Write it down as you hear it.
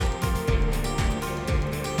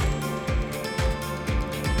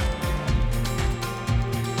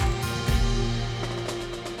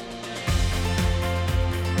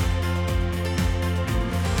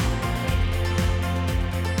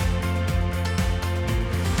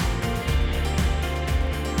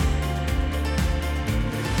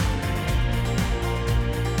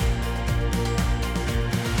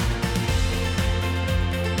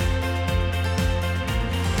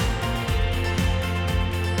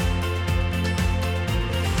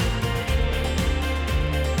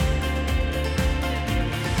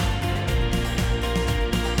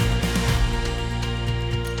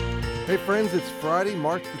friends, it's Friday,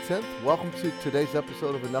 March the 10th. Welcome to today's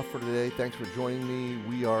episode of Enough for Today. Thanks for joining me.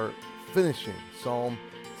 We are finishing Psalm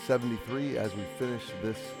 73 as we finish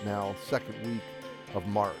this now second week of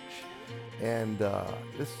March. And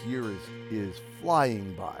this year is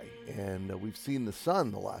flying by. And we've seen the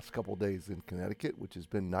sun the last couple days in Connecticut, which has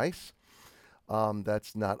been nice.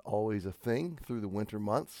 That's not always a thing through the winter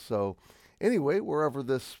months. So anyway, wherever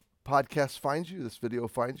this podcast finds you, this video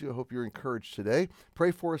finds you, I hope you're encouraged today.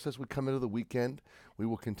 Pray for us as we come into the weekend. We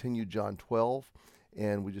will continue John 12,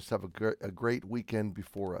 and we just have a great weekend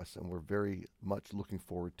before us, and we're very much looking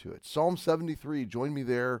forward to it. Psalm 73, join me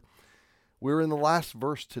there. We're in the last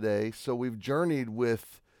verse today, so we've journeyed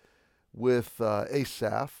with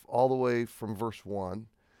Asaph all the way from verse 1,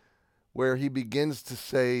 where he begins to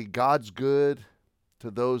say, God's good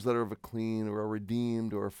to those that are of a clean or a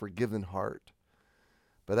redeemed or a forgiven heart.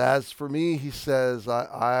 But as for me, he says,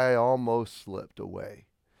 I almost slipped away.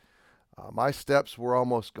 My steps were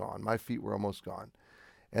almost gone. My feet were almost gone.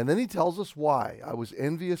 And then he tells us why. I was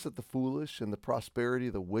envious at the foolish and the prosperity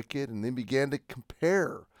of the wicked, and then began to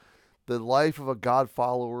compare the life of a God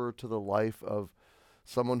follower to the life of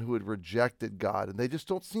someone who had rejected God. And they just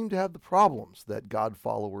don't seem to have the problems that God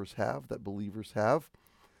followers have, that believers have.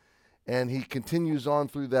 And he continues on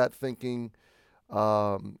through that thinking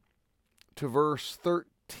to verse 13.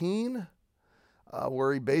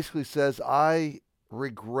 Where he basically says, I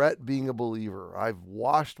regret being a believer. I've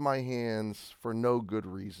washed my hands for no good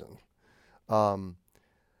reason. Because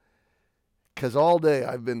all day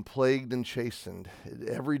I've been plagued and chastened.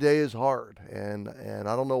 Every day is hard, and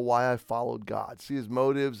I don't know why I followed God. See, his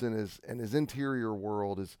motives and his interior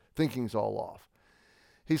world, his thinking's all off.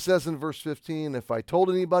 He says in verse 15, if I told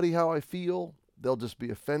anybody how I feel, they'll just be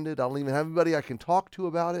offended. I don't even have anybody I can talk to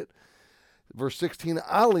about it. Verse 16,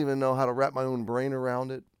 I don't even know how to wrap my own brain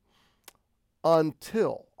around it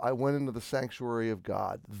until I went into the sanctuary of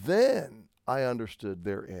God. Then I understood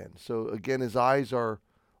their end. So again, his eyes are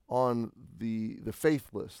on the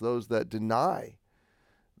faithless, those that deny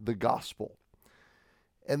the gospel.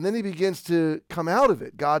 And then he begins to come out of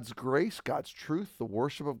it. God's grace, God's truth, the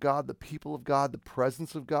worship of God, the people of God, the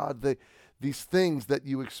presence of God, these things that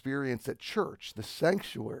you experience at church, the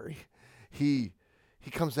sanctuary, he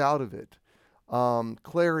comes out of it.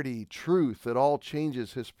 Clarity, truth, it all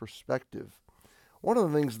changes his perspective. One of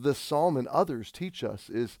the things this psalm and others teach us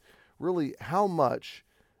is really how much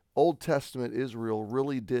Old Testament Israel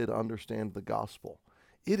really did understand the gospel.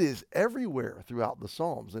 It is everywhere throughout the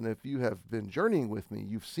Psalms, and if you have been journeying with me,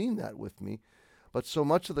 you've seen that with me, but so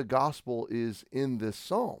much of the gospel is in this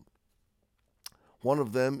psalm. One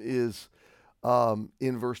of them is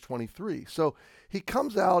in verse 23. So he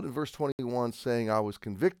comes out in verse 21 saying, I was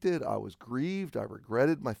convicted, I was grieved, I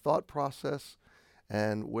regretted my thought process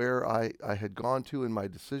and where I had gone to in my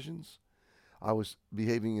decisions. I was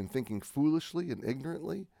behaving and thinking foolishly and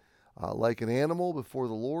ignorantly, like an animal before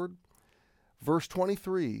the Lord. Verse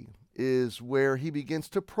 23 is where he begins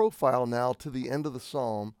to profile now to the end of the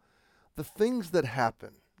psalm the things that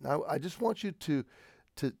happen. Now, I just want you to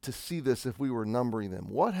see this if we were numbering them.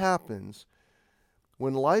 What happens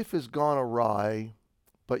when life has gone awry,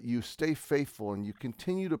 but you stay faithful and you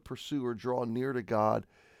continue to pursue or draw near to God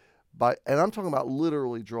and I'm talking about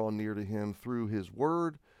literally draw near to him through his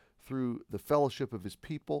word, through the fellowship of his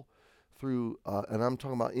people, and I'm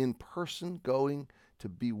talking about in person, going to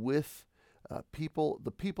be with the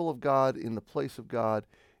people of God in the place of God,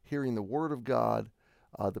 hearing the word of God,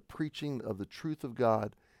 the preaching of the truth of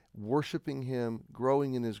God, worshiping him,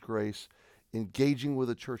 growing in his grace, engaging with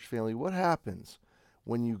a church family. What happens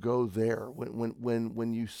when you go there,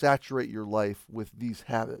 when you saturate your life with these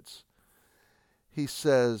habits? He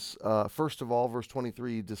says, first of all, verse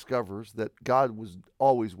 23, he discovers that God was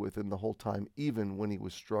always with him the whole time, even when he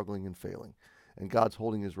was struggling and failing, and God's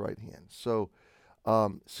holding his right hand. So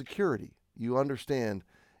security, you understand,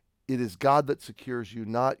 it is God that secures you,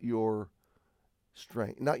 not your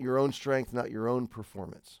strength, not your own strength, not your own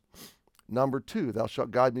performance. Number 2, thou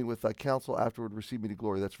shalt guide me with thy counsel, afterward receive me to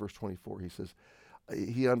glory. That's verse 24. He says,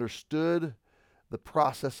 he understood the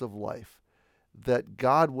process of life, that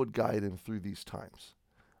God would guide him through these times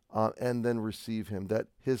and then receive him, that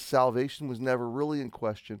his salvation was never really in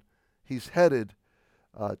question. He's headed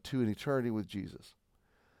to an eternity with Jesus.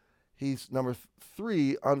 He's, number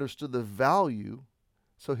 3, understood the value,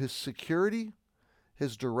 so his security,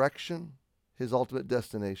 his direction, his ultimate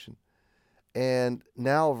destination. And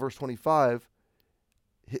now, verse 25,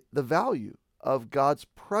 the value of God's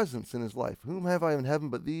presence in his life. Whom have I in heaven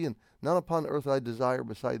but thee, and none upon earth I desire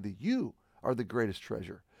beside thee. You are the greatest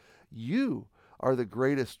treasure. You are the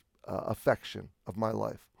greatest affection of my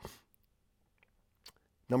life.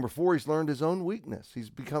 Number 4, he's learned his own weakness. He's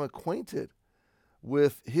become acquainted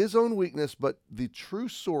with his own weakness, but the true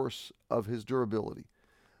source of his durability.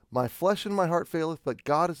 My flesh and my heart faileth, but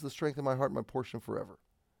God is the strength of my heart, my portion forever.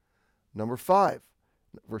 Number 5,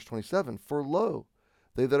 verse 27, for lo,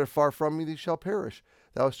 they that are far from me, these shall perish.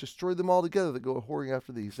 Thou hast destroyed them altogether that go a whoring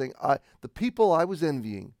after thee. He's saying, the people I was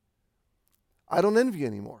envying, I don't envy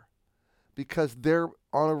anymore, because they're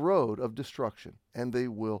on a road of destruction, and they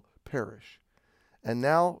will perish. And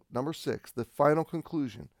now, number 6, the final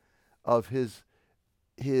conclusion of his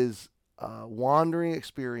wandering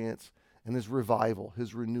experience and his revival,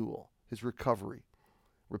 his renewal, his recovery.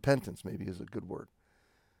 Repentance maybe is a good word.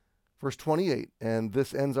 Verse 28, and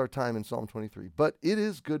this ends our time in Psalm 23. But it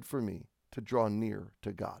is good for me to draw near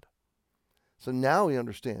to God. So now he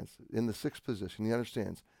understands, in the 6th position, he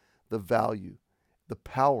understands the value, the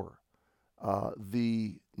power,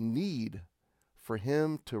 the need for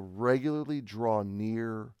him to regularly draw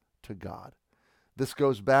near to God. This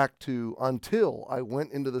goes back to until I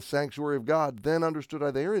went into the sanctuary of God, then understood I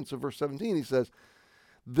therein. So verse 17, he says,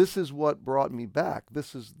 this is what brought me back.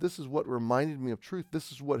 This is what reminded me of truth.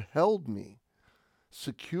 This is what held me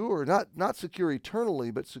secure, not secure eternally,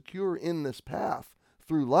 but secure in this path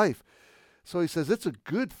through life. So he says, it's a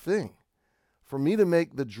good thing for me to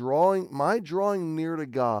make my drawing near to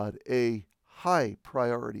God a high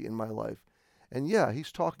priority in my life. And yeah,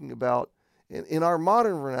 he's talking about, in our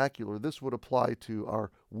modern vernacular, this would apply to our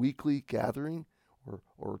weekly gathering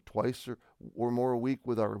or twice or more a week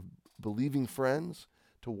with our believing friends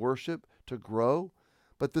to worship, to grow.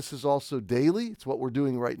 But this is also daily. It's what we're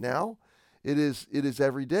doing right now. It is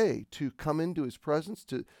every day to come into his presence,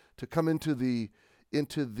 to come into the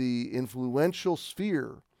influential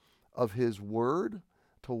sphere of his word,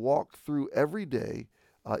 to walk through every day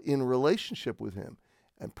in relationship with him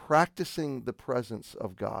and practicing the presence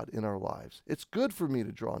of God in our lives. It's good for me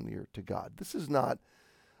to draw near to God. This is not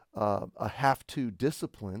a have-to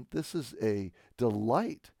discipline. This is a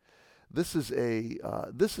delight. This is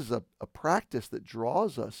a practice that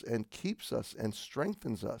draws us and keeps us and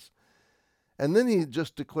strengthens us. And then he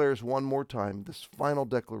just declares one more time, this final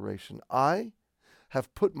declaration, I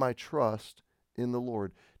have put my trust in the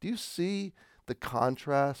Lord. Do you see the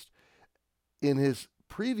contrast? In his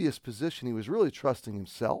previous position, he was really trusting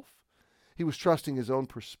himself. He was trusting his own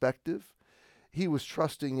perspective. He was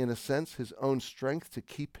trusting, in a sense, his own strength to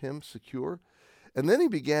keep him secure. And then he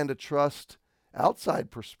began to trust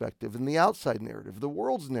outside perspective and the outside narrative, the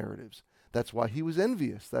world's narratives. That's why he was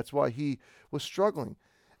envious. That's why he was struggling.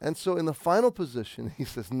 And so in the final position, he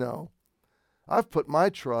says, no, I've put my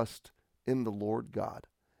trust in the Lord God.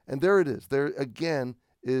 And there it is. There again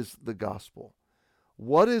is the gospel.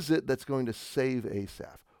 What is it that's going to save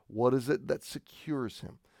Asaph? What is it that secures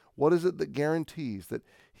him? What is it that guarantees that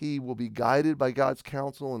he will be guided by God's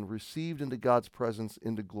counsel and received into God's presence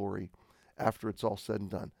into glory after it's all said and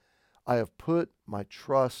done? I have put my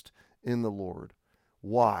trust in the Lord.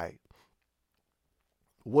 Why?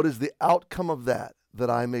 What is the outcome of that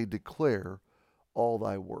I may declare all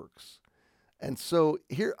thy works? And so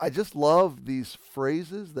here, I just love these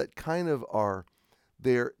phrases that kind of are,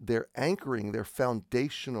 they're anchoring, they're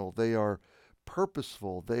foundational, they are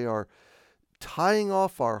purposeful, they are tying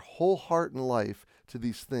off our whole heart and life to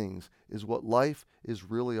these things is what life is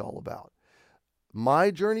really all about. My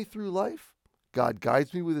journey through life, God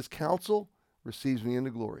guides me with his counsel, receives me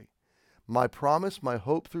into glory. My promise, my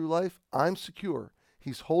hope through life, I'm secure.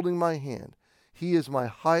 He's holding my hand. He is my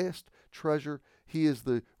highest treasure. He is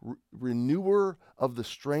the renewer of the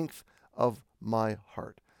strength of my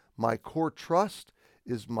heart. My core trust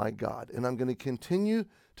is my God, and I'm going to continue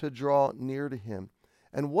to draw near to him.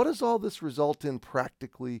 And what does all this result in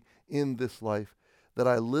practically in this life? That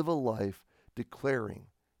I live a life declaring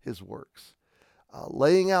his works,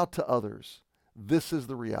 laying out to others, this is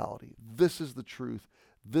the reality, this is the truth,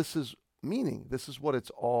 this is meaning, this is what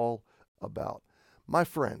it's all about. My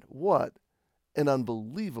friend, what an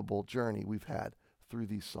unbelievable journey we've had through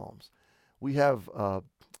these Psalms. We have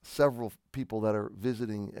several people that are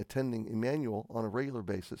attending Emmanuel on a regular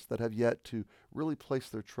basis that have yet to really place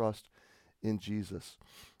their trust in Jesus.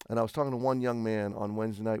 And I was talking to one young man on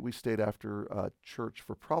Wednesday night. We stayed after church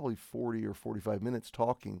for probably 40 or 45 minutes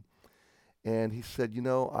talking. And he said,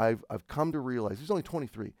 I've come to realize, he's only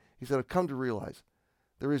 23. He said, I've come to realize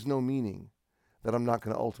there is no meaning that I'm not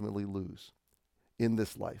going to ultimately lose in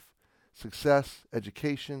this life. Success,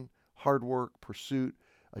 education, hard work, pursuit,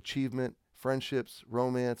 achievement, friendships,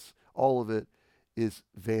 romance, all of it is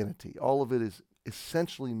vanity. All of it is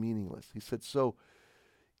essentially meaningless. He said, so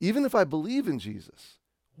even if I believe in Jesus,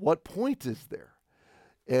 what point is there?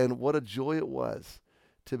 And what a joy it was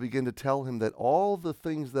to begin to tell him that all the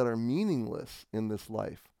things that are meaningless in this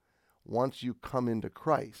life, once you come into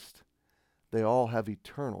Christ, they all have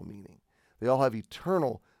eternal meaning. They all have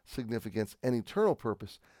eternal significance and eternal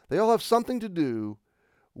purpose. They all have something to do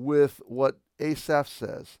with what Asaph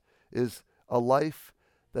says is a life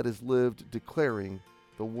that is lived declaring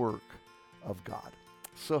the work of God.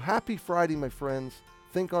 So happy Friday, my friends.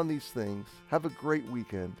 Think on these things. Have a great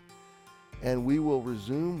weekend. And we will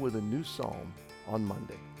resume with a new psalm on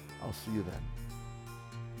Monday. I'll see you then.